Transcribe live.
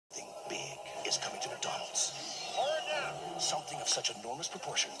such enormous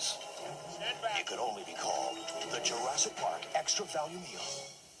proportions, it could only be called the Jurassic Park Extra Value Meal.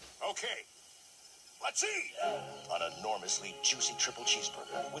 Okay, let's eat! An enormously juicy triple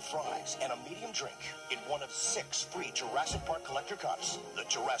cheeseburger with fries and a medium drink in one of 6 free Jurassic Park collector cups. The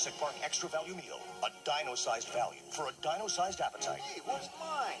Jurassic Park Extra Value Meal. A dino-sized value for a dino-sized appetite. Hey, where's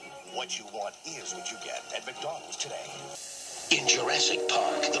mine? What you want is what you get at McDonald's today. In Jurassic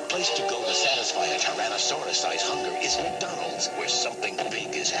Park, the place to go to satisfy a Tyrannosaurus-sized hunger is McDonald's, where something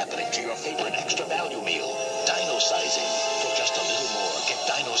big is happening to your favorite extra value meal. Dino-sizing. For just a little more, get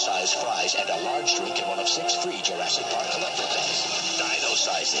dino-sized fries and a large drink in one of 6 free Jurassic Park collector cups.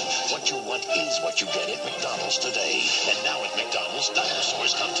 Dino-sizing. What you want is what you get at McDonald's today. And now at McDonald's,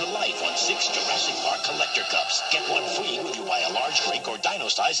 dinosaurs come to life on 6 Jurassic Park collector cups. Get one free when you buy a large drink or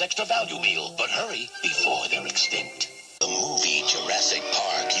dino-sized extra value meal. But hurry before they're extinct. The movie Jurassic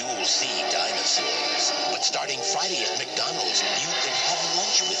Park, you will see dinosaurs. But starting Friday at McDonald's, you can have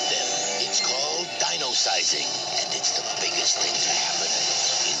lunch with them. It's called dino-sizing, and it's the biggest thing to happen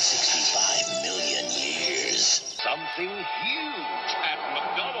in 65 million years. Something huge at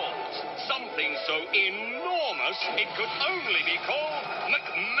McDonald's. Something so enormous, it could only be called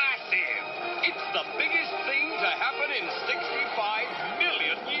McMassive. It's the biggest thing to happen in 65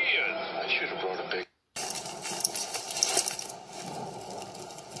 million years. I should have brought a big...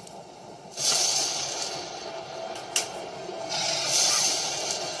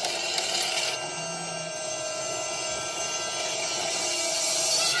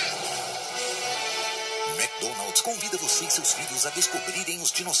 McDonald's convida você e seus filhos a descobrirem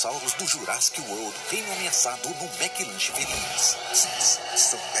os dinossauros do Jurassic World reino ameaçado no McLanche Feliz.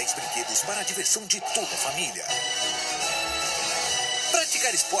 São 10 brinquedos para a diversão de toda a família.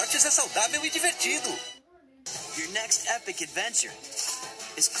 Praticar esportes é saudável e divertido. Your next epic adventure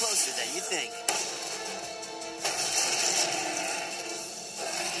is closer than you think.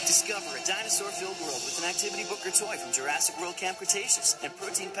 Discover a dinosaur-filled world with an activity book or toy from Jurassic World Camp Cretaceous and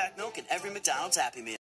protein-packed milk in every McDonald's Happy Meal.